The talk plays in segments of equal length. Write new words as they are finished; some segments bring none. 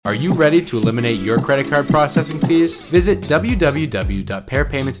Are you ready to eliminate your credit card processing fees? Visit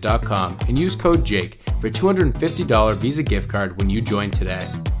www.pairpayments.com and use code JAKE for a $250 Visa gift card when you join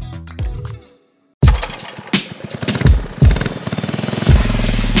today.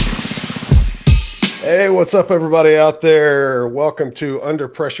 Hey, what's up, everybody out there? Welcome to Under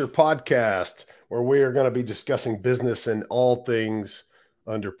Pressure Podcast, where we are going to be discussing business and all things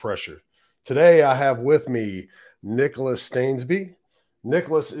under pressure. Today, I have with me Nicholas Stainsby.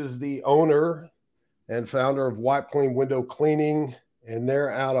 Nicholas is the owner and founder of Wipe Clean Window Cleaning, and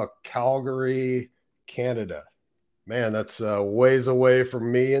they're out of Calgary, Canada. Man, that's ways away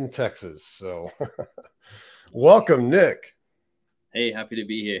from me in Texas. So welcome, Nick. Hey, happy to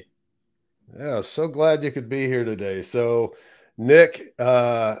be here. Yeah, so glad you could be here today. So Nick and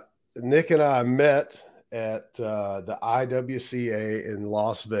I met at the IWCA in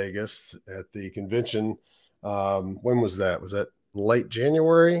Las Vegas at the convention. When was that? Was that late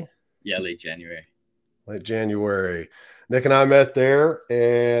January? Yeah, late January. Late January. Nick and I met there,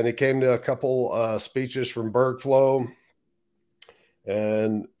 and he came to a couple speeches from Bergflow,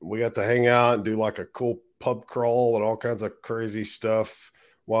 and we got to hang out and do like a cool pub crawl and all kinds of crazy stuff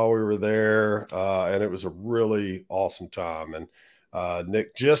while we were there. And it was a really awesome time. And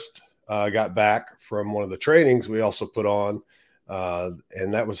Nick just got back from one of the trainings we also put on,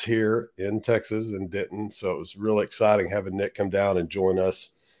 and that was here in Texas in Denton. So it was really exciting having Nick come down and join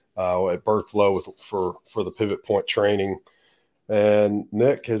us at Bergflow for the Pivot Point training. And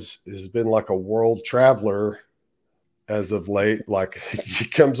Nick has been like a world traveler as of late. Like, he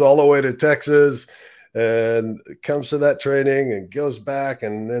comes all the way to Texas and comes to that training and goes back,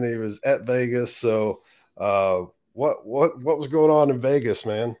 and then he was at Vegas. So what was going on in Vegas,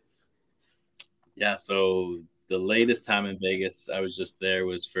 man? Yeah, so the latest time in Vegas I was just there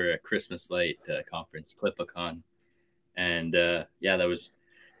was for a Christmas light conference, Clipacon. And yeah, it was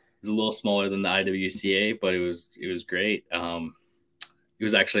a little smaller than the IWCA, but it was great. It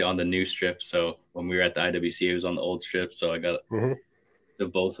was actually on the new strip. So when we were at the IWCA, it was on the old strip. So I got to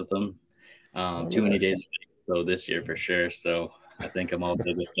both of them. Too many days so this year for sure. So I think I'm all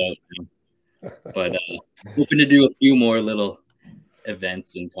Vegas out now. But hoping to do a few more little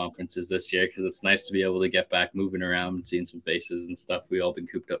events and conferences this year, because it's nice to be able to get back moving around and seeing some faces and stuff. We've all been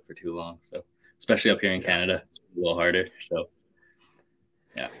cooped up for too long. So especially up here in Canada, it's a little harder. So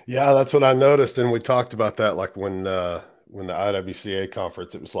yeah, that's what I noticed. And we talked about that, like when the IWCA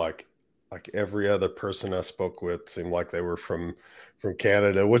conference, it was like every other person I spoke with seemed like they were from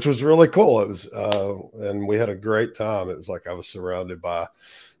Canada, which was really cool. It was, and we had a great time. It was like I was surrounded by a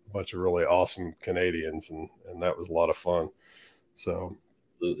bunch of really awesome Canadians, and that was a lot of fun. So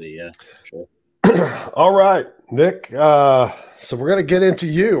absolutely, yeah, sure. All right, Nick. So we're going to get into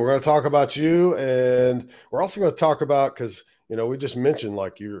you. We're going to talk about you, and we're also going to talk about, because we just mentioned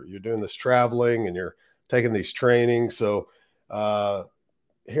like you're doing this traveling and you're taking these trainings. So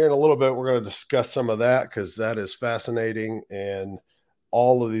here in a little bit, we're going to discuss some of that, because that is fascinating, and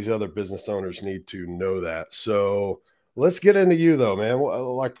all of these other business owners need to know that. So let's get into you though, man.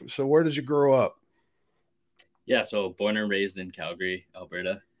 So where did you grow up? Yeah, so born and raised in Calgary,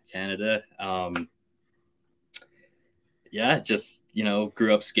 Alberta, Canada. Yeah, just,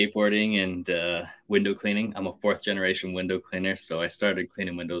 grew up skateboarding and window cleaning. I'm a fourth generation window cleaner. So I started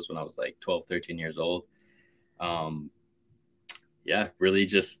cleaning windows when I was like 12, 13 years old. Yeah, really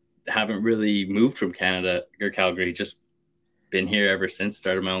just haven't really moved from Canada or Calgary, just been here ever since.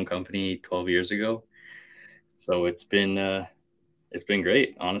 Started my own company 12 years ago. So it's been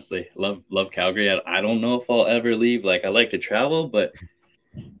great, honestly. Love Calgary. I don't know if I'll ever leave. Like, I like to travel, but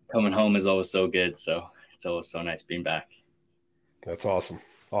coming home is always so good. So it's always so nice being back. That's awesome.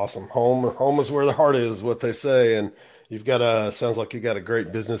 Awesome. Home is where the heart is, what they say. And sounds like you got a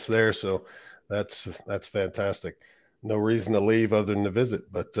great business there. So that's fantastic. No reason to leave other than to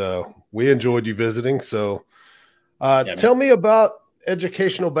visit, but we enjoyed you visiting. So tell me about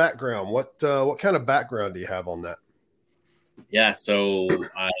educational background. What kind of background do you have on that? Yeah, so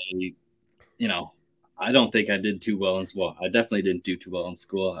I don't think I did too well in school. I definitely didn't do too well in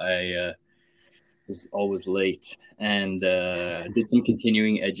school. I was always late, and did some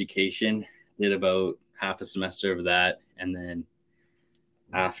continuing education, did about half a semester of that. And then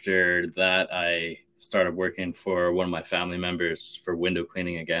after that, I started working for one of my family members for window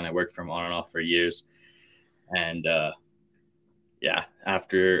cleaning again. I worked for him on and off for years. And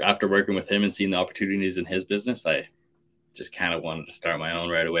after working with him and seeing the opportunities in his business, I just kind of wanted to start my own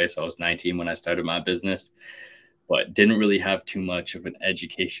right away. So I was 19 when I started my business, but didn't really have too much of an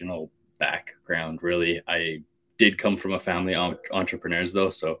educational background, really. I did come from a family of entrepreneurs, though.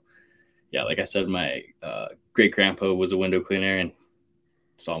 So, yeah, like I said, my great-grandpa was a window cleaner, and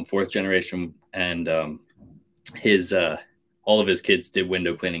So I'm fourth generation, and his all of his kids did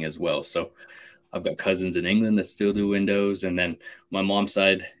window cleaning as well. So I've got cousins in England that still do windows, and then my mom's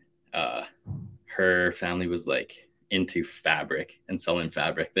side, her family was like into fabric and selling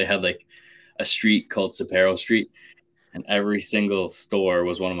fabric. They had like a street called Sapero Street, and every single store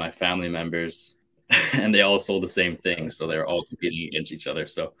was one of my family members, and they all sold the same thing. So they were all competing against each other.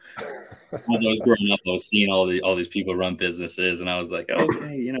 So as I was growing up, I was seeing all these people run businesses, and I was like,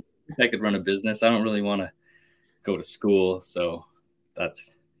 okay, you know, I could run a business. I don't really want to go to school, so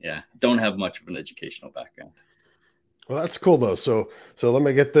that's don't have much of an educational background. Well, that's cool though. So let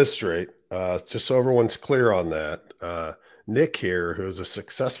me get this straight, just so everyone's clear on that. Nick here, who is a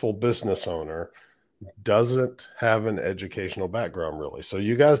successful business owner, doesn't have an educational background really. So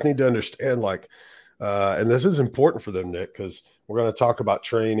you guys need to understand, like, and this is important for them, Nick, because we're going to talk about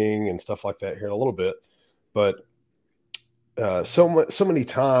training and stuff like that here in a little bit. But so many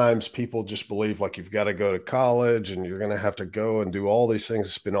times people just believe like you've got to go to college and you're going to have to go and do all these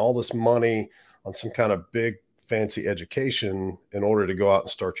things, spend all this money on some kind of big fancy education in order to go out and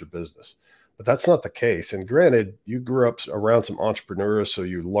start your business. But that's not the case. And granted, you grew up around some entrepreneurs, so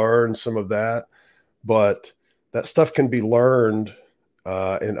you learned some of that, but that stuff can be learned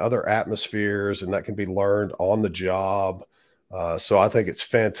in other atmospheres, and that can be learned on the job. So I think it's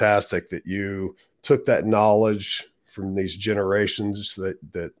fantastic that you took that knowledge from these generations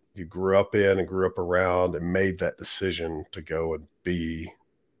that you grew up in and grew up around and made that decision to go and be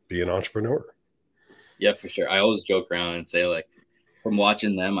an entrepreneur. Yeah, for sure. I always joke around and say, like, from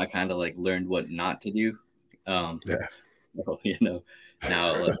watching them, I kind of like learned what not to do. Yeah. Well, you know,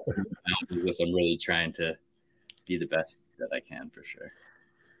 now like business, I'm really trying to be the best that I can, for sure.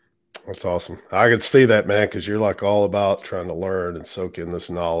 That's awesome. I could see that, man, because you're like all about trying to learn and soak in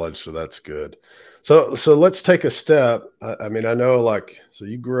this knowledge. So that's good. So let's take a step. I mean, I know, like, so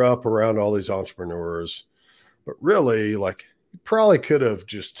you grew up around all these entrepreneurs, but really, like, you probably could have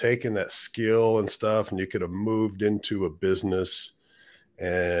just taken that skill and stuff and you could have moved into a business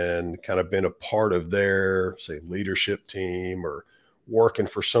and kind of been a part of their, say, leadership team or working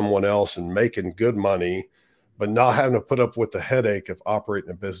for someone else and making good money, but not having to put up with the headache of operating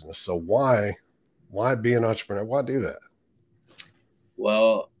a business. So why be an entrepreneur? Why do that?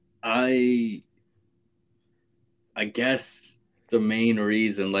 Well, I guess the main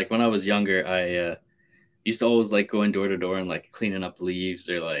reason, like when I was younger, I used to always like going door to door and like cleaning up leaves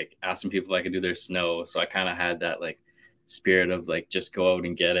or like asking people if I could do their snow. So I kind of had that like spirit of like just go out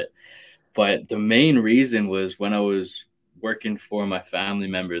and get it. But the main reason was when I was working for my family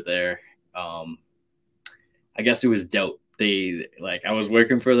member there. I guess it was doubt. They like I was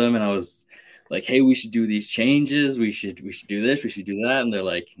working for them and I was like, hey, we should do these changes. We should do this. We should do that. And they're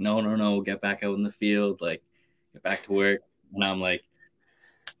like, no, get back out in the field. Like, get back to work. And I'm like,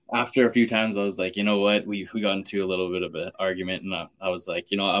 after a few times, I was like, you know what? We got into a little bit of an argument, and I was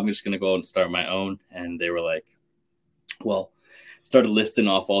like, you know, I'm just gonna go out and start my own. And they were like, well, started listing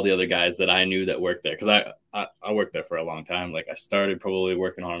off all the other guys that I knew that worked there, because I worked there for a long time. Like I started probably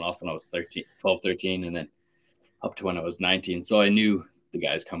working on and off when I was 12, 13, and then up to when I was 19. So I knew the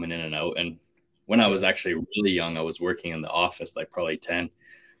guys coming in and out. And when I was actually really young, I was working in the office, like probably 10.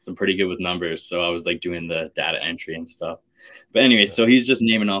 So I'm pretty good with numbers. So I was like doing the data entry and stuff. But anyway, so he's just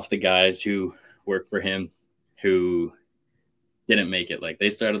naming off the guys who worked for him who didn't make it. Like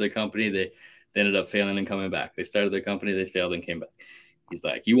they started their company, they ended up failing and coming back. They started their company, they failed and came back. He's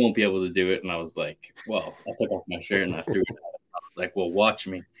like, you won't be able to do it. And I was like, well, I took off my shirt and I threw it out. I was like, well, watch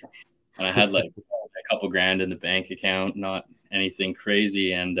me. And I had like a couple grand in the bank account, not anything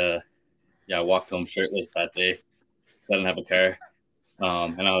crazy. And I walked home shirtless that day. I didn't have a car.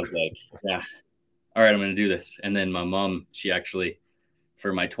 And I was like, yeah, all right, I'm going to do this. And then my mom, she actually,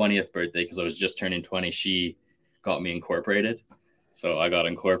 for my 20th birthday, because I was just turning 20, she got me incorporated. So I got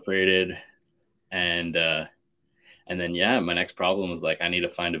incorporated. And then, my next problem was like, I need to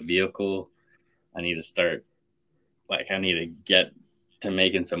find a vehicle. I need to start, like, I need to get to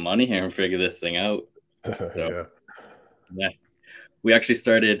making some money here and figure this thing out. So, we actually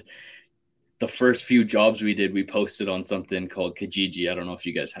started the first few jobs we did. We posted on something called Kijiji. I don't know if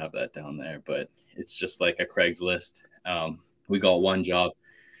you guys have that down there, but it's just like a Craigslist. We got one job,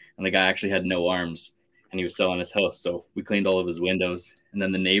 and the guy actually had no arms, and he was selling his house. So we cleaned all of his windows, and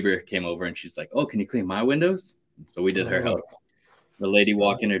then the neighbor came over, and she's like, "Oh, can you clean my windows?" And so we did her house. The lady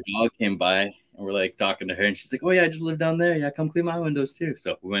walking her dog came by, and we're like talking to her, and she's like, "Oh yeah, I just live down there. Yeah, come clean my windows too."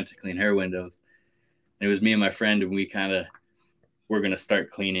 So we went to clean her windows. And it was me and my friend, and we kind of were gonna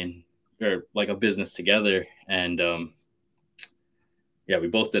start cleaning or like a business together. And we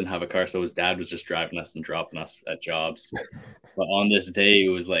both didn't have a car, so his dad was just driving us and dropping us at jobs. But on this day, it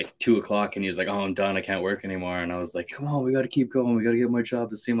was like 2:00, and he was like, "Oh, I'm done. I can't work anymore." And I was like, "Come on, we got to keep going. We got to get more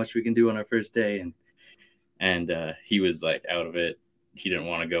jobs to see how much we can do on our first day." And he was like out of it. He didn't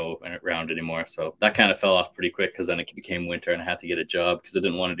want to go around anymore. So that kind of fell off pretty quick, because then it became winter and I had to get a job because I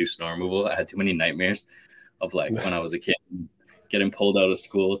didn't want to do snow removal. I had too many nightmares of like when I was a kid getting pulled out of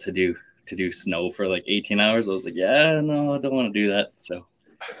school to do snow for like 18 hours. I was like, yeah, no, I don't want to do that. So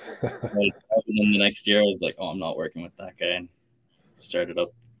and then the next year I was like, oh, I'm not working with that guy, and started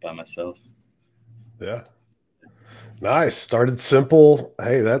up by myself. Yeah. Nice. Started simple.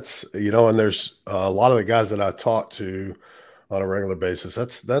 Hey, that's, and there's a lot of the guys that I talk to on a regular basis.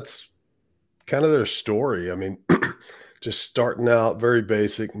 That's kind of their story. I mean, just starting out very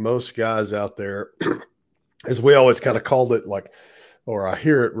basic. Most guys out there, as we always kind of called it, like, or I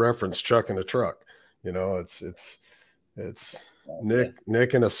hear it referenced trucking a truck. It's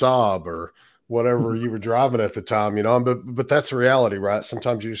Nick and a Saab or whatever you were driving at the time, but that's the reality, right?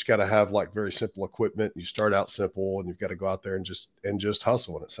 Sometimes you just got to have like very simple equipment. You start out simple and you've got to go out there and just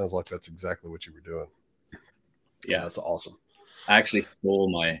hustle. And it sounds like that's exactly what you were doing. Yeah, that's awesome. I actually stole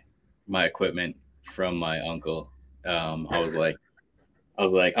my equipment from my uncle. I was like,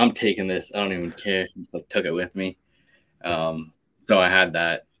 I'm taking this. I don't even care. Just like took it with me. So I had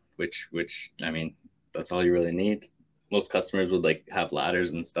that, which I mean, that's all you really need. Most customers would like have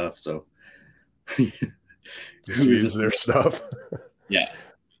ladders and stuff. So just use their stuff. Yeah.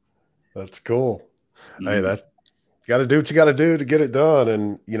 That's cool. Mm-hmm. Hey, that you got to do what you got to do to get it done.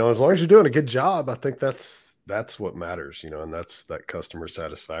 And, as long as you're doing a good job, I think that's what matters, and that's that customer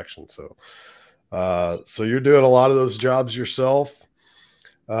satisfaction. So, so you're doing a lot of those jobs yourself.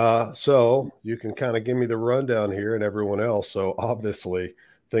 So you can kind of give me the rundown here and everyone else. So obviously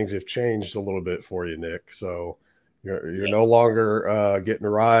things have changed a little bit for you, Nick. So you're no longer getting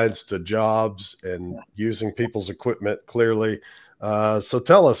rides to jobs and using people's equipment clearly. So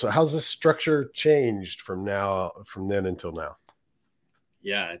tell us, how's this structure changed from then until now?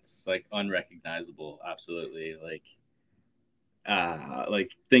 Yeah, it's like unrecognizable. Absolutely. Like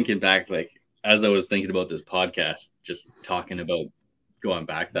thinking back, like as I was thinking about this podcast, just talking about going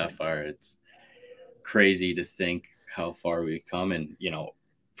back that far, it's crazy to think how far we've come. And,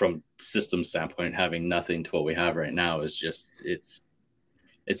 from system standpoint, having nothing to what we have right now is just, it's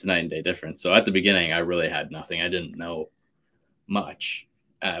night and day difference. So at the beginning, I really had nothing. I didn't know much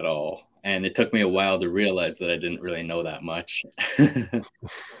at all. And it took me a while to realize that I didn't really know that much.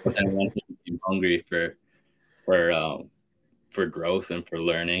 But then once I became hungry for growth and for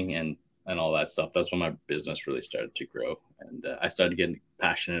learning and all that stuff, that's when my business really started to grow. And I started getting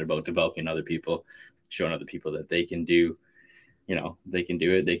passionate about developing other people, showing other people that they can do, they can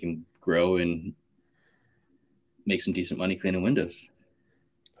do it. They can grow and make some decent money cleaning windows.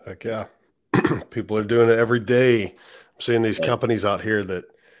 Heck yeah. People are doing it every day. I'm seeing these companies out here that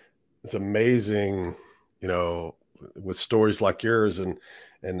it's amazing, with stories like yours and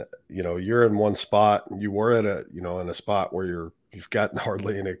you're in one spot and you were in a spot where you've got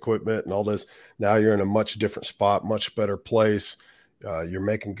hardly any equipment and all this. Now you're in a much different spot, much better place. You're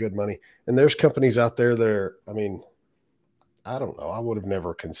making good money. And there's companies out there that are, I mean, I don't know. I would have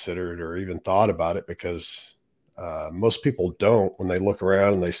never considered or even thought about it because most people don't when they look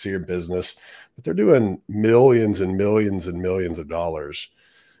around and they see a business, but they're doing millions and millions and millions of dollars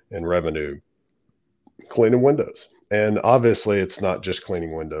in revenue cleaning windows. And obviously it's not just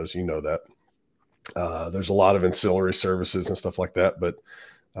cleaning windows. You know that. There's a lot of ancillary services and stuff like that. But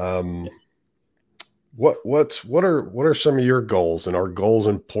what are some of your goals, and are goals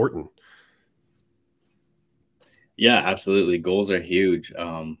important? Yeah, absolutely. Goals are huge.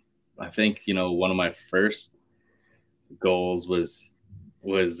 I think, one of my first goals was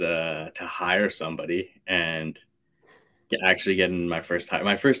to hire somebody and actually getting my first hire.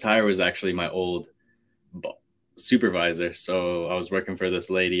 My first hire was actually my old supervisor. So I was working for this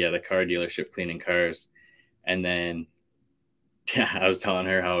lady at a car dealership cleaning cars. And then, I was telling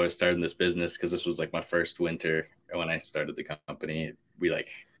her how I was starting this business because this was like my first winter when I started the company.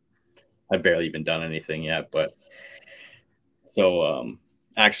 I've barely even done anything yet, but so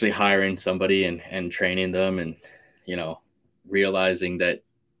actually hiring somebody and training them and, realizing that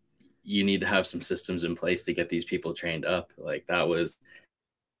you need to have some systems in place to get these people trained up. Like that was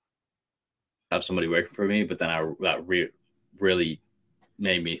have somebody working for me, but then really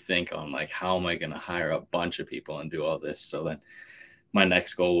made me think on like, how am I going to hire a bunch of people and do all this? So then my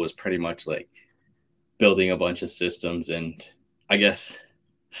next goal was pretty much like building a bunch of systems. And I guess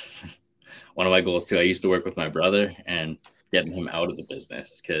one of my goals too, I used to work with my brother and getting him out of the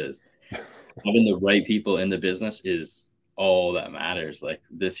business, because having the right people in the business is all that matters. Like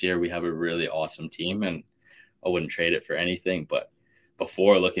this year we have a really awesome team, and I wouldn't trade it for anything. But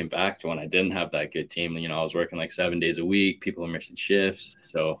before, looking back to when I didn't have that good team, you know, I was working like 7 days a week, people were missing shifts.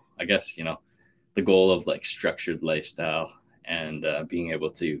 So I guess, you know, the goal of like structured lifestyle and being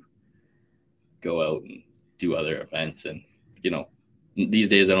able to go out and do other events. And, you know, these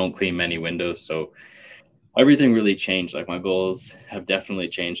days I don't clean many windows. So everything really changed. Like my goals have definitely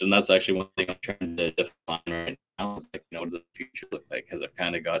changed. And that's actually one thing I'm trying to define right now is like, you know, what does the future look like? Because I've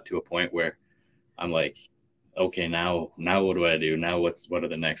kind of got to a point where I'm like, okay, now what do I do? Now what are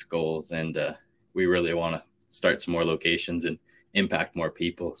the next goals? And we really want to start some more locations and impact more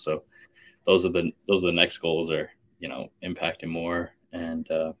people. So those are the next goals are, you know, impacting more and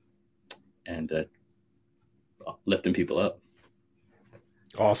lifting people up.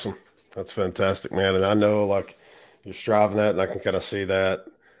 Awesome. That's fantastic, man. And I know like you're striving that, and I can kind of see that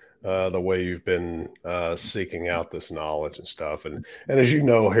the way you've been seeking out this knowledge and stuff. And as you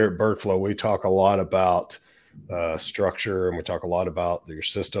know, here at Berkflow, we talk a lot about structure, and we talk a lot about your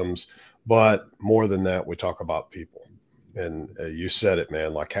systems, but more than that, we talk about people. And you said it,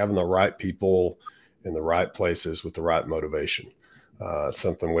 man, like having the right people in the right places with the right motivation. It's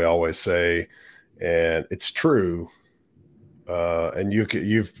something we always say, and it's true. And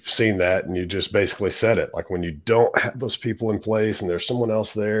you've seen that, and you just basically said it. Like when you don't have those people in place, and there's someone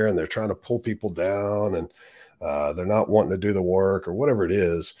else there, and they're trying to pull people down, and they're not wanting to do the work or whatever it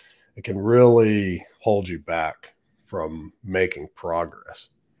is, it can really hold you back from making progress.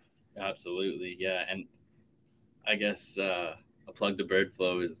 Absolutely, yeah. And I guess a plug to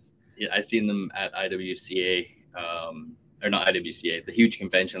Birdflow is I seen them at IWCA, or not IWCA, the huge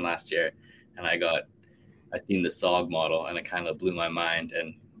convention last year, and I seen the SOG model, and it kind of blew my mind.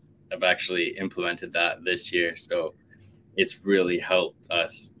 And I've actually implemented that this year. So it's really helped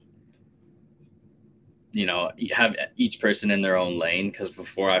us, you know, have each person in their own lane. Because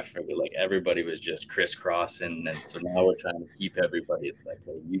before I figured like everybody was just crisscrossing. And so now we're trying to keep everybody. It's like,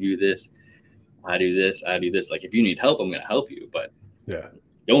 hey, you do this, I do this, I do this. Like if you need help, I'm going to help you. But yeah,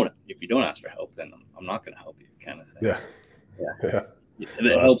 if you don't ask for help, then I'm not going to help you, kind of thing. Yeah. So, Yeah.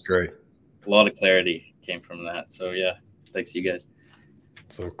 It helps. Great. A lot of clarity came from that. So yeah, thanks you guys.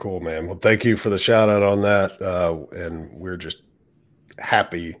 So cool, man. Well, thank you for the shout out on that. And we're just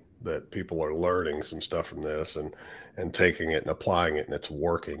happy that people are learning some stuff from this and taking it and applying it, and it's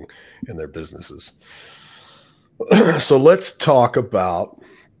working in their businesses. So let's talk about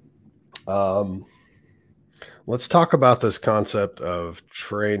this concept of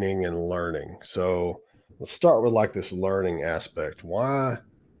training and learning. So let's start with like this learning aspect.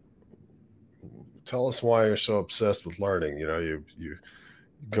 Tell us why you're so obsessed with learning. You know, you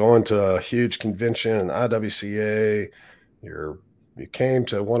go into a huge convention, IWCA, you came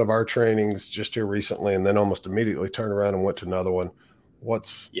to one of our trainings just here recently, and then almost immediately turned around and went to another one.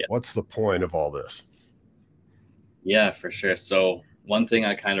 What's the point of all this? Yeah, for sure. So one thing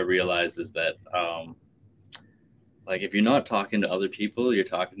I kind of realized is that like if you're not talking to other people, you're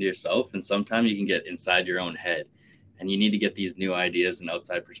talking to yourself, and sometimes you can get inside your own head, and you need to get these new ideas and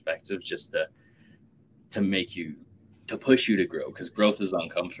outside perspectives just to make you, to push you to grow, because growth is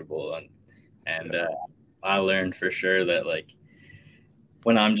uncomfortable. And I learned for sure that like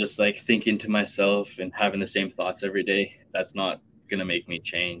when I'm just like thinking to myself and having the same thoughts every day, that's not going to make me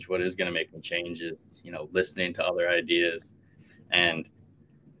change. What is going to make me change is, you know, listening to other ideas. And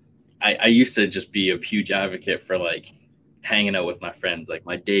I used to just be a huge advocate for like hanging out with my friends, like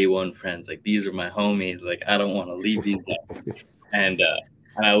my day one friends, like these are my homies. Like I don't want to leave these guys. And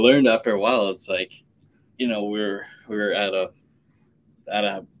I learned after a while, it's like, you know, we were at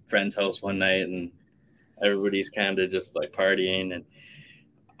a friend's house one night, and everybody's kind of just like partying, and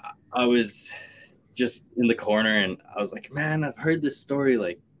I was just in the corner, and I was like, man, I've heard this story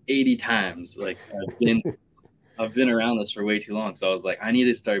like 80 times. Like I've been around this for way too long. So I was like, I need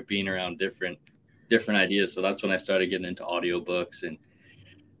to start being around different ideas. So that's when I started getting into audiobooks and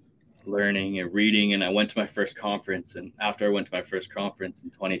learning and reading. And I went to my first conference. And after I went to my first conference in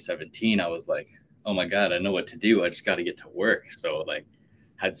 2017, I was like, oh my God, I know what to do. I just got to get to work. So like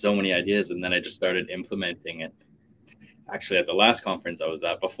had so many ideas, and then I just started implementing it. Actually, at the last conference I was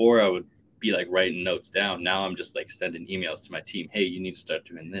at, before I would be like writing notes down. Now I'm just like sending emails to my team. Hey, you need to start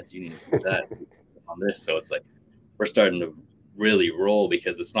doing this. You need to do that on this. So it's like, we're starting to really roll,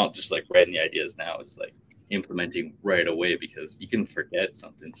 because it's not just like writing the ideas now. It's like implementing right away, because you can forget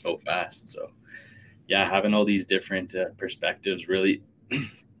something so fast. So yeah, having all these different perspectives really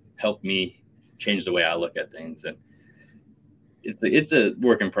helped me change the way I look at things. And it's a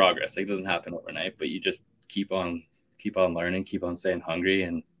work in progress. Like, it doesn't happen overnight, but you just keep on learning, keep on staying hungry.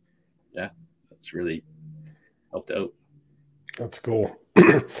 And yeah, that's really helped out. That's cool.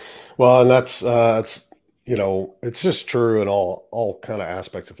 Well, and that's it's just true in all kind of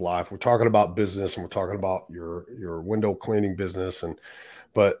aspects of life. We're talking about business and we're talking about your window cleaning business,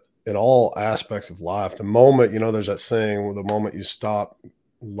 but in all aspects of life, the moment, there's that saying, well, the moment you stop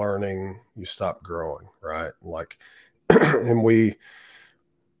learning, you stop growing, right? Like, and we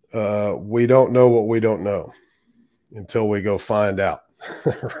don't know what we don't know until we go find out.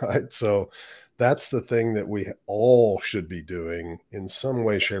 Right. So that's the thing that we all should be doing in some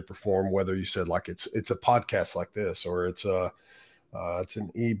way, shape, or form, whether you said like it's a podcast like this, or it's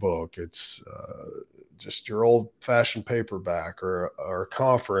an ebook, it's just your old fashioned paperback, or a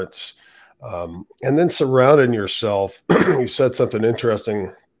conference. And then surrounding yourself, you said something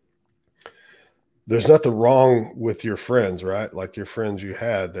interesting. There's nothing wrong with your friends, right? Like your friends you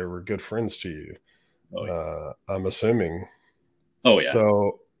had, they were good friends to you. Oh yeah. I'm assuming. Oh yeah.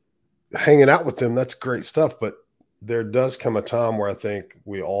 So hanging out with them, that's great stuff. But there does come a time where I think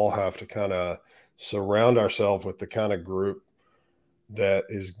we all have to kind of surround ourselves with the kind of group that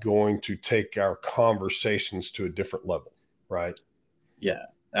is going to take our conversations to a different level, right? Yeah,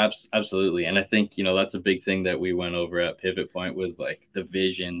 absolutely. And I think, that's a big thing that we went over at Pivot Point was like the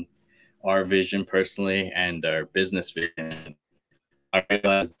vision, our vision personally, and our business vision. I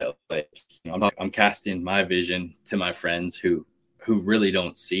realized that like I'm casting my vision to my friends who really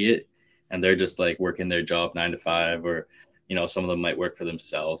don't see it, and they're just like working their job 9 to 5, or some of them might work for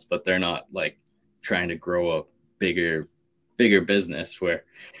themselves, but they're not like trying to grow a bigger business.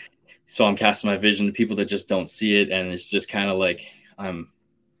 So I'm casting my vision to people that just don't see it, and it's just kind of like I'm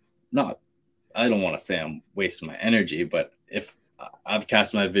not. I don't want to say I'm wasting my energy, but if I've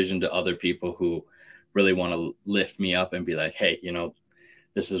cast my vision to other people who really want to lift me up and be like, hey,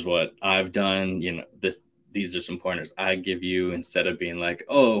 this is what I've done. These are some pointers I give you, instead of being like,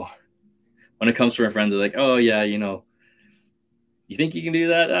 oh, when it comes to our friends, they're like, oh yeah, you think you can do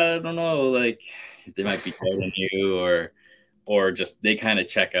that? I don't know. Like they might be doubting you, or just they kind of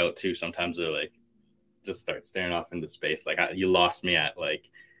check out too. Sometimes they're like, just start staring off into space. Like you lost me at like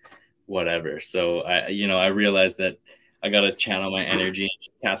whatever. So I realized that I got to channel my energy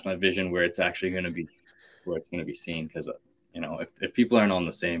and cast my vision where it's actually going to be, where it's going to be seen. Because if people aren't on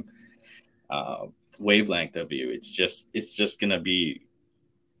the same uh, wavelength of you, it's just going to be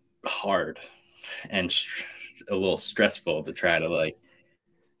hard and a little stressful to try to like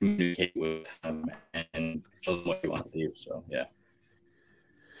communicate with them and show them what you want to do. So yeah.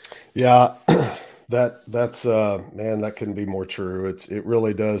 Yeah. That's man, that couldn't be more true. It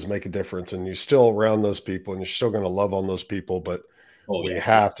really does make a difference, and you're still around those people and you're still going to love on those people, but Oh we yeah.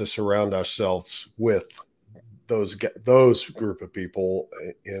 have to surround ourselves with those group of people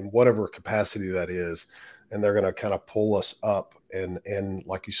in whatever capacity that is, and they're going to kind of pull us up, and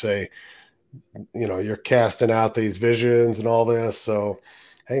like you say, you're casting out these visions and all this. So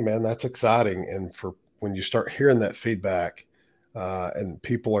hey man, that's exciting. And for when you start hearing that feedback, and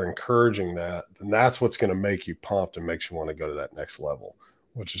people are encouraging that, then that's what's going to make you pumped and makes you want to go to that next level,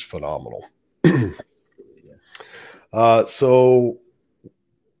 which is phenomenal. So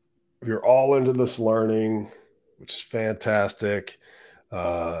you're all into this learning, which is fantastic.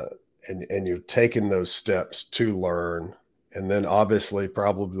 Uh, and you're taking those steps to learn. And then obviously,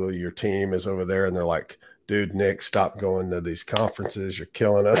 probably your team is over there and they're like, dude, Nick, stop going to these conferences. You're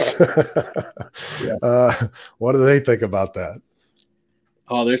killing us. Yeah. What do they think about that?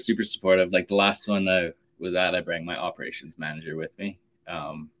 Oh, they're super supportive. Like the last one I was at, I bring my operations manager with me.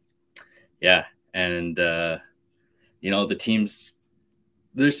 Yeah. And, the teams,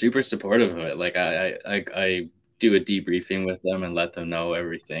 they're super supportive of it. Like I do a debriefing with them and let them know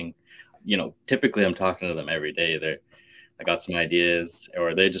everything. Typically I'm talking to them every day. I got some ideas,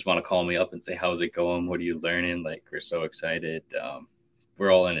 or they just want to call me up and say, how's it going? What are you learning? Like, we're so excited.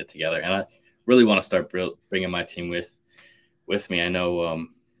 We're all in it together. And I really want to start bringing my team with me. I know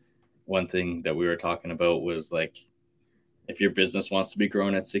one thing that we were talking about was like, if your business wants to be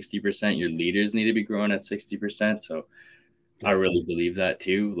growing at 60%, your leaders need to be growing at 60%. So I really believe that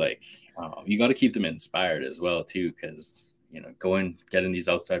too. Like, you got to keep them inspired as well too, because getting these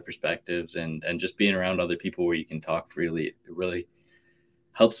outside perspectives and just being around other people where you can talk freely, it really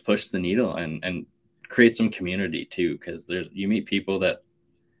helps push the needle and create some community too. Because you meet people that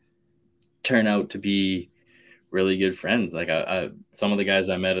turn out to be really good friends. Like some of the guys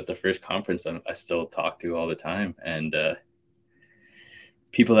I met at the first conference, I still talk to all the time, and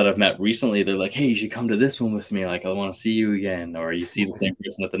people that I've met recently, they're like, hey, you should come to this one with me. Like, I want to see you again. Or you see the same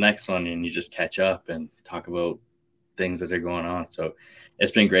person at the next one and you just catch up and talk about things that are going on. So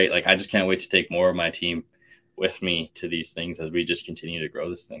it's been great. Like, I just can't wait to take more of my team with me to these things as we just continue to grow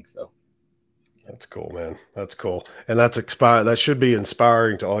this thing. So That's cool, man. That's cool. And that's expired. That should be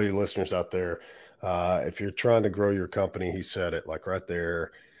inspiring to all you listeners out there. If you're trying to grow your company, he said it like right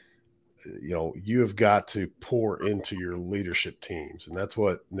there. You have got to pour into your leadership teams. And that's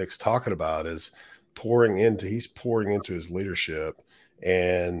what Nick's talking about is he's pouring into his leadership.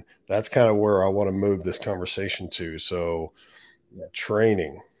 And that's kind of where I want to move this conversation to. So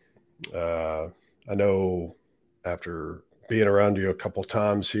training, I know after being around you a couple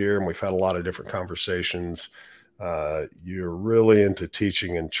times here, and we've had a lot of different conversations, you're really into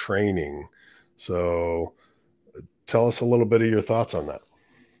teaching and training. So tell us a little bit of your thoughts on that.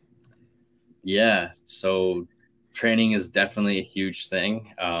 Yeah, so training is definitely a huge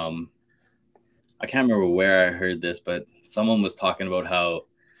thing. I can't remember where I heard this, but someone was talking about how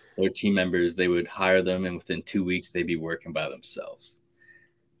their team members, they would hire them and within 2 weeks they'd be working by themselves,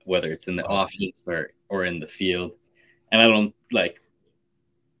 whether it's in the office or in the field. And I don't like,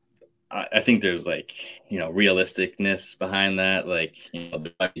 I think there's like, realisticness behind that. Like,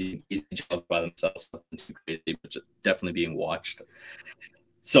 there might be easy jobs by themselves, nothing too crazy, but just definitely being watched.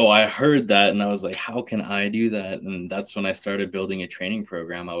 So I heard that and I was like, how can I do that? And that's when I started building a training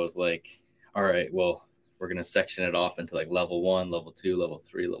program. I was like, all right, well, we're going to section it off into like level 1, level 2, level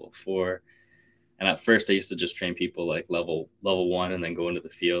 3, level 4. And at first I used to just train people like level 1 and then go into the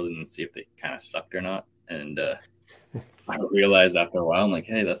field and see if they kind of sucked or not. And I realized after a while, I'm like,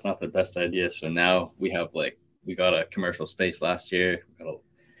 hey, that's not the best idea. So now we got a commercial space last year. We got a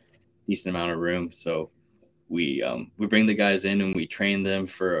decent amount of room. So we bring the guys in and we train them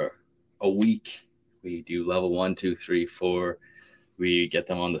for a week. We do level 1, 2, 3, 4. We get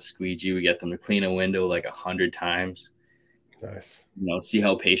them on the squeegee. We get them to clean a window like 100 times. Nice. See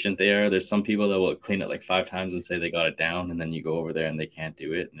how patient they are. There's some people that will clean it like 5 times and say they got it down, and then you go over there and they can't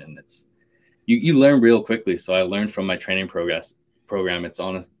do it, and then it's you learn real quickly. So I learned from my training program. It's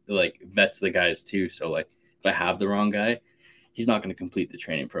on like vets the guys too. So like if I have the wrong guy, he's not going to complete the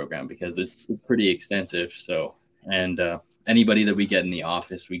training program because it's pretty extensive. So, and anybody that we get in the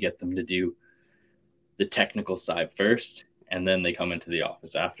office, we get them to do the technical side first, and then they come into the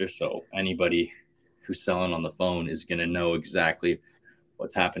office after. So anybody who's selling on the phone is going to know exactly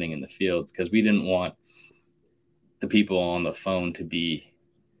what's happening in the fields, because we didn't want the people on the phone to be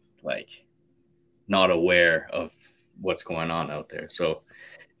like not aware of what's going on out there. So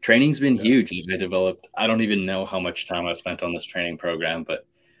training's been huge. I don't even know how much time I've spent on this training program, but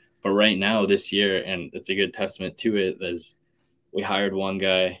right now this year, and it's a good testament to it, is we hired one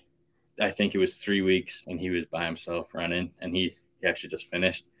guy, I think it was 3 weeks, and he was by himself running, and he actually just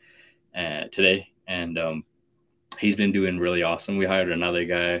finished today. And he's been doing really awesome. We hired another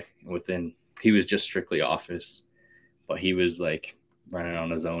guy he was just strictly office, but he was like running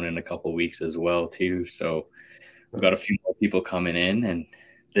on his own in a couple of weeks as well too. So we've got a few more people coming in, and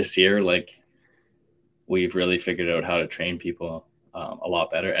this year, like, we've really figured out how to train people a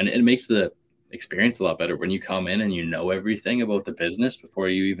lot better, and it makes the experience a lot better when you come in and you know everything about the business before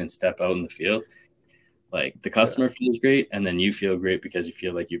you even step out in the field. Like the customer feels great, and then you feel great because you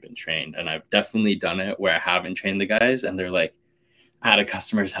feel like you've been trained. And I've definitely done it where I haven't trained the guys, and they're like at a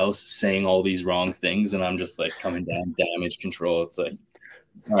customer's house saying all these wrong things, and I'm just like coming down damage control. It's like,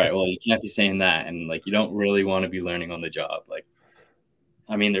 all right, well, you can't be saying that, and like you don't really want to be learning on the job. Like,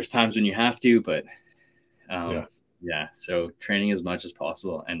 I mean, there's times when you have to, but yeah. So training as much as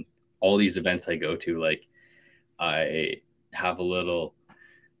possible, and all these events I go to, like I have a little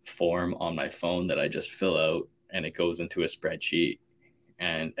form on my phone that I just fill out, and it goes into a spreadsheet.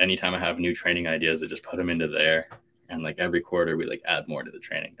 And anytime I have new training ideas, I just put them into there. And like every quarter, we like add more to the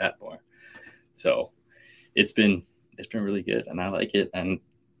training, add more. So it's been really good, and I like it, and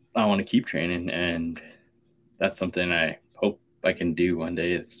I want to keep training, and that's something I hope I can do one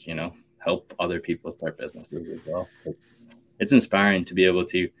day. Is help other people start businesses as well. It's inspiring to be able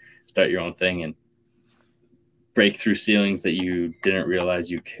to start your own thing and break through ceilings that you didn't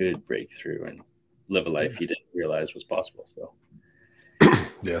realize you could break through, and live a life you didn't realize was possible. So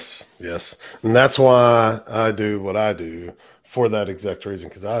yes. And that's why I do what I do, for that exact reason,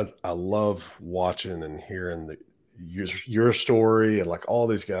 because I love watching and hearing your story, and like all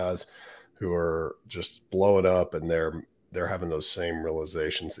these guys who are just blowing up, and they're having those same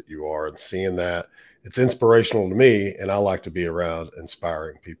realizations that you are, and seeing that it's inspirational to me, and I like to be around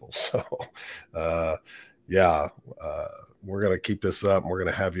inspiring people. So we're going to keep this up, and we're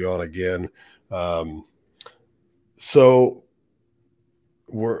going to have you on again. So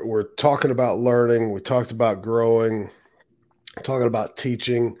we're talking about learning. We talked about growing, talking about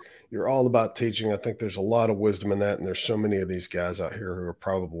teaching, you're all about teaching. I think there's a lot of wisdom in that. And there's so many of these guys out here who are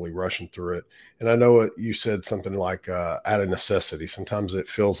probably rushing through it. And I know you said something like out of necessity. Sometimes it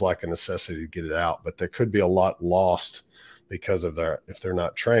feels like a necessity to get it out, but there could be a lot lost because of their, if they're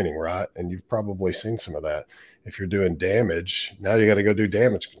not training, right? And you've probably seen some of that. If you're doing damage, now you got to go do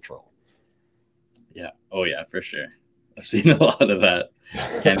damage control. Yeah. Oh yeah, for sure. I've seen a lot of that.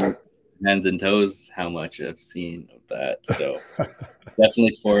 Can't hands and toes how much I've seen of that. So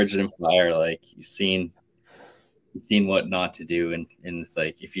definitely forged in fire. Like you've seen what not to do, and it's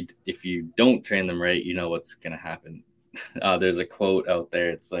like if you don't train them right, you know what's gonna happen. There's a quote out there.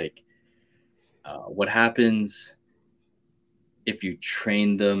 It's like, what happens if you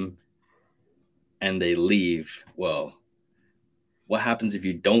train them and they leave? Well, what happens if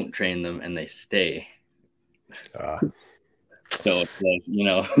you don't train them and they stay? So it's like,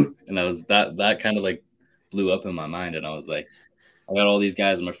 and I was that kind of like blew up in my mind, and I was like, I got all these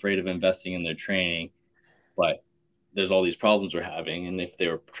guys. I'm afraid of investing in their training, but there's all these problems we're having, and if they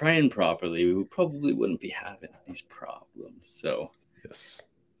were trained properly, we probably wouldn't be having these problems. So yes.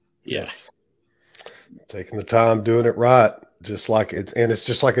 Yeah. Yes. Taking the time, doing it right, just like it, and it's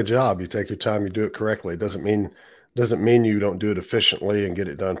just like a job. You take your time, you do it correctly. It doesn't mean you don't do it efficiently and get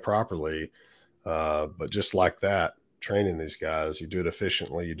it done properly. But just like that, training these guys, you do it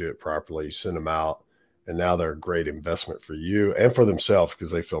efficiently, you do it properly, you send them out, and now they're a great investment for you and for themselves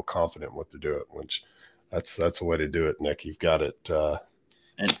because they feel confident in what they're doing. Which that's the way to do it, Nick. You've got it.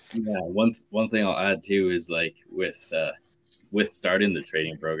 And yeah, one thing I'll add too is like with starting the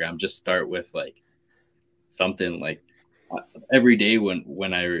training program, just start with like something like every day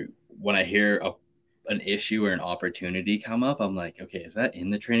when I hear an issue or an opportunity come up, I'm like, okay, is that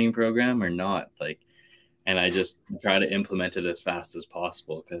in the training program or not? Like, and I just try to implement it as fast as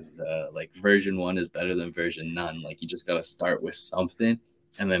possible because like version 1 is better than version none. Like you just got to start with something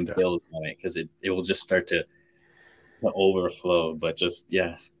and then build on it because it will just start to overflow. But just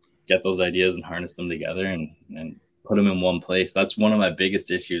get those ideas and harness them together and put them in one place. That's one of my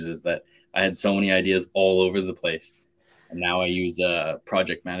biggest issues is that I had so many ideas all over the place. And now I use a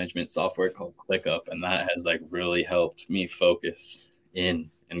project management software called ClickUp, and that has like really helped me focus in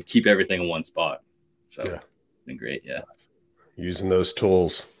and keep everything in one spot. So it's been great. Yeah. Using those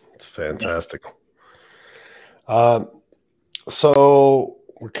tools. It's fantastic. So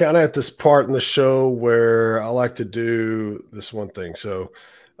we're kind of at this part in the show where I like to do this one thing. So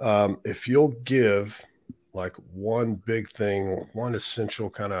if you'll give like one big thing, one essential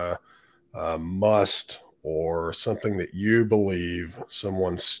kind of must or something that you believe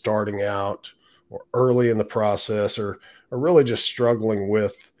someone starting out or early in the process or really just struggling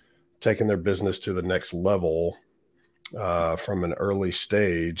with taking their business to the next level from an early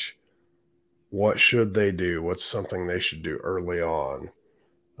stage, what should they do? What's something they should do early on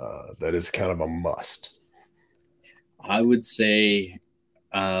that is kind of a must? I would say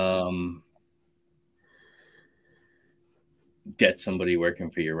get somebody working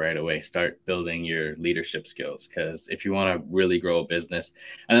for you right away. Start building your leadership skills, because if you want to really grow a business,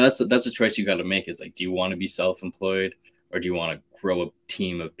 and that's a choice you got to make, is like, do you want to be self-employed or do you want to grow a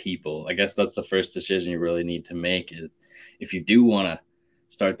team of people? I guess that's the first decision you really need to make. Is if you do want to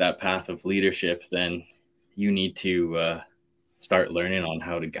start that path of leadership, then you need to start learning on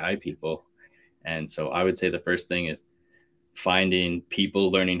how to guide people. And so I would say the first thing is finding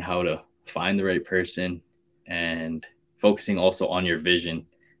people, learning how to find the right person, and focusing also on your vision.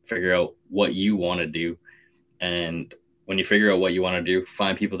 Figure out what you want to do. And when you figure out what you want to do,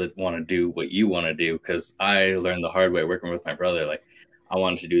 find people that want to do what you want to do. Because I learned the hard way working with my brother. Like, I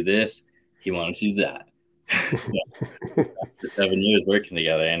wanted to do this, he wanted to do that. So, after 7 years working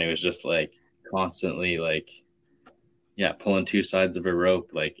together, and it was just like constantly like, pulling two sides of a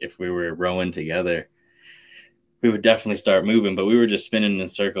rope. Like if we were rowing together, we would definitely start moving, but we were just spinning in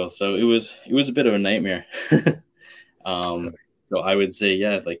circles. So it was a bit of a nightmare. So I would say,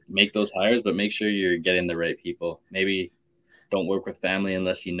 like, make those hires, but make sure you're getting the right people. Maybe don't work with family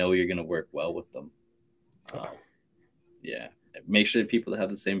unless you know you're going to work well with them. Make sure people that have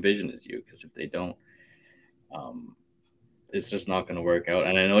the same vision as you, because if they don't, it's just not going to work out.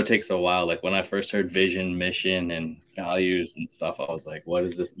 And I know it takes a while. Like when I first heard vision, mission, and values and stuff, I was like, what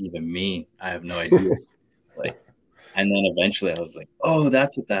does this even mean? I have no idea. And then eventually I was like, oh,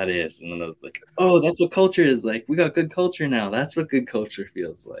 that's what that is. And then I was like, oh, that's what culture is like. We got good culture now. That's what good culture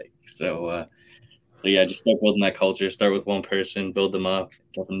feels like. So just start building that culture. Start with one person, build them up,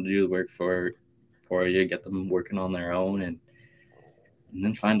 get them to do the work for you, get them working on their own, and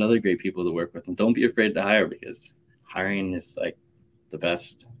then find other great people to work with. And don't be afraid to hire, because hiring is like the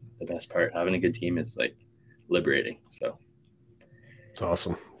best part. Having a good team is like liberating. So it's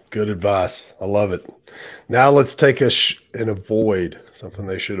awesome. Good advice. I love it. Now let's take and avoid something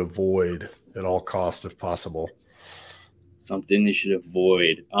they should avoid at all costs if possible. Something they should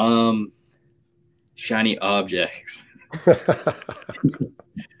avoid. Shiny objects.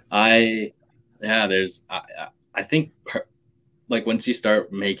 I think like once you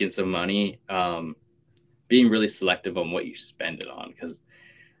start making some money, being really selective on what you spend it on, because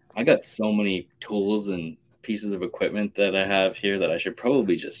I got so many tools and pieces of equipment that I have here that I should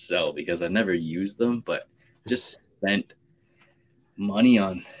probably just sell because I never use them, but just spent money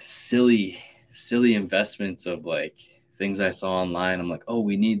on silly investments of like things I saw online. I'm like, oh,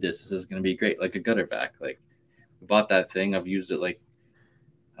 we need this. This is going to be great. Like a gutter vac. Like we bought that thing. I've used it like,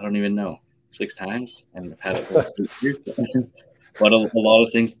 I don't even know, 6 times, and I've had it for like 8 years. But a lot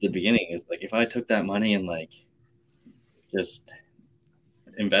of things at the beginning is like, if I took that money and like just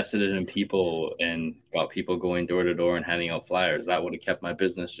invested it in people and got people going door to door and handing out flyers, that would have kept my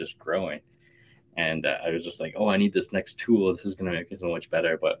business just growing. And I was just like, oh, I need this next tool. This is going to make it so much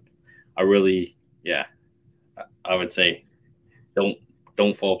better. But I really, I would say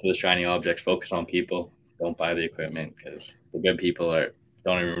don't fall for the shiny objects. Focus on people. Don't buy the equipment, because the good people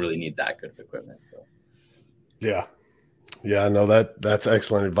don't even really need that good of equipment. So yeah, no, that's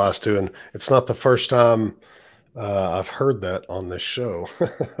excellent advice too. And it's not the first time I've heard that on this show.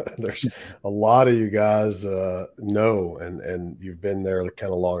 There's a lot of you guys know, and you've been there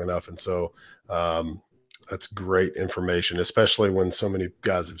kind of long enough. And so that's great information, especially when so many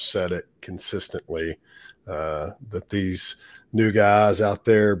guys have said it consistently, that these new guys out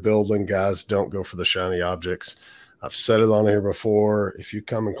there building guys don't go for the shiny objects. I've said it on here before. If you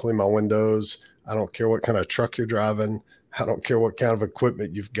come and clean my windows, I don't care what kind of truck you're driving. I don't care what kind of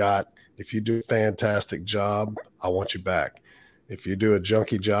equipment you've got. If you do a fantastic job, I want you back. If you do a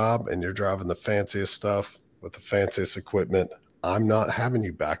junky job and you're driving the fanciest stuff with the fanciest equipment, I'm not having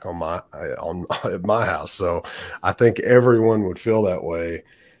you back at my house. So I think everyone would feel that way.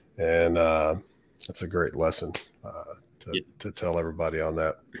 And that's a great lesson to tell everybody on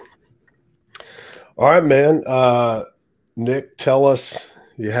that. All right, man. Nick, tell us,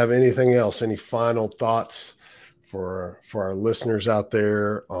 you have anything else, any final thoughts for our listeners out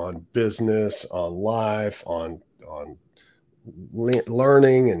there on business, on life, on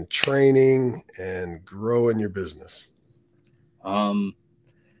learning and training and growing your business?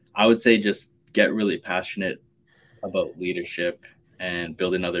 I would say just get really passionate about leadership and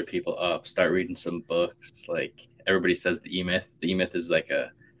building other people up. Start reading some books. Like everybody says, the E-Myth. The E-Myth is like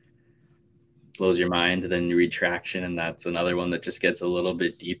blows your mind. Then you read Traction, and that's another one that just gets a little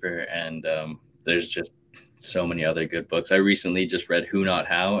bit deeper. And there's just so many other good books. I recently just read Who Not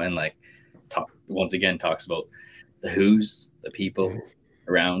How, and like talks about the who's, the people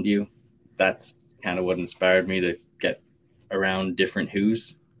around you. That's kind of what inspired me to get around different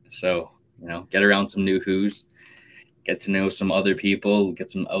who's. So, get around some new who's, get to know some other people,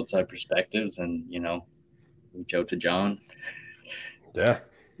 get some outside perspectives, and, reach out to John. Yeah.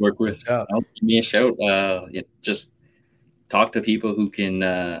 Work with, give me a shout. Just talk to people who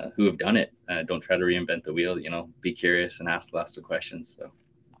have done it. Don't try to reinvent the wheel. Be curious and ask lots of questions. So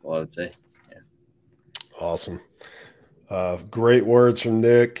that's all I would say. Yeah. Awesome. Great words from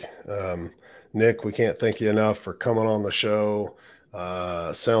Nick. Nick, we can't thank you enough for coming on the show.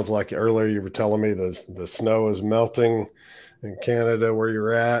 Sounds like earlier you were telling me the snow is melting in Canada where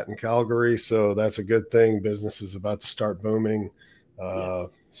you're at in Calgary. So that's a good thing. Business is about to start booming.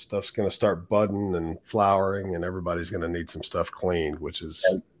 Stuff's going to start budding and flowering, and everybody's going to need some stuff cleaned, which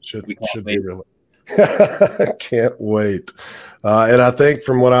should be really. Can't wait. And I think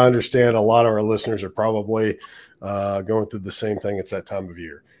from what I understand, a lot of our listeners are probably going through the same thing. It's that time of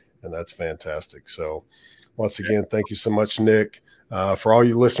year, and that's fantastic. So once again, thank you so much, Nick. For all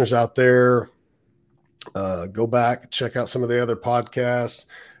you listeners out there, go back, check out some of the other podcasts.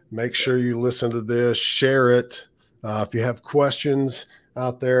 Make sure you listen to this, share it. If you have questions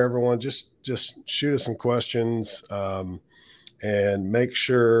out there, everyone, just shoot us some questions, and make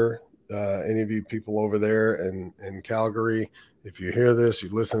sure any of you people over there in Calgary, if you hear this, you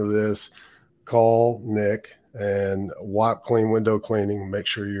listen to this, call Nick and Wipe Clean Window Cleaning. Make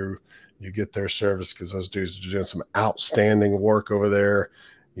sure you get their service, because those dudes are doing some outstanding work over there.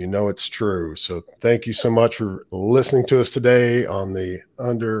 It's true. So thank you so much for listening to us today on the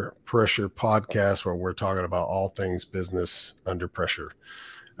Under Pressure podcast, where we're talking about all things business under pressure.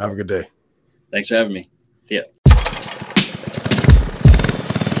 Have a good day. Thanks for having me. See ya.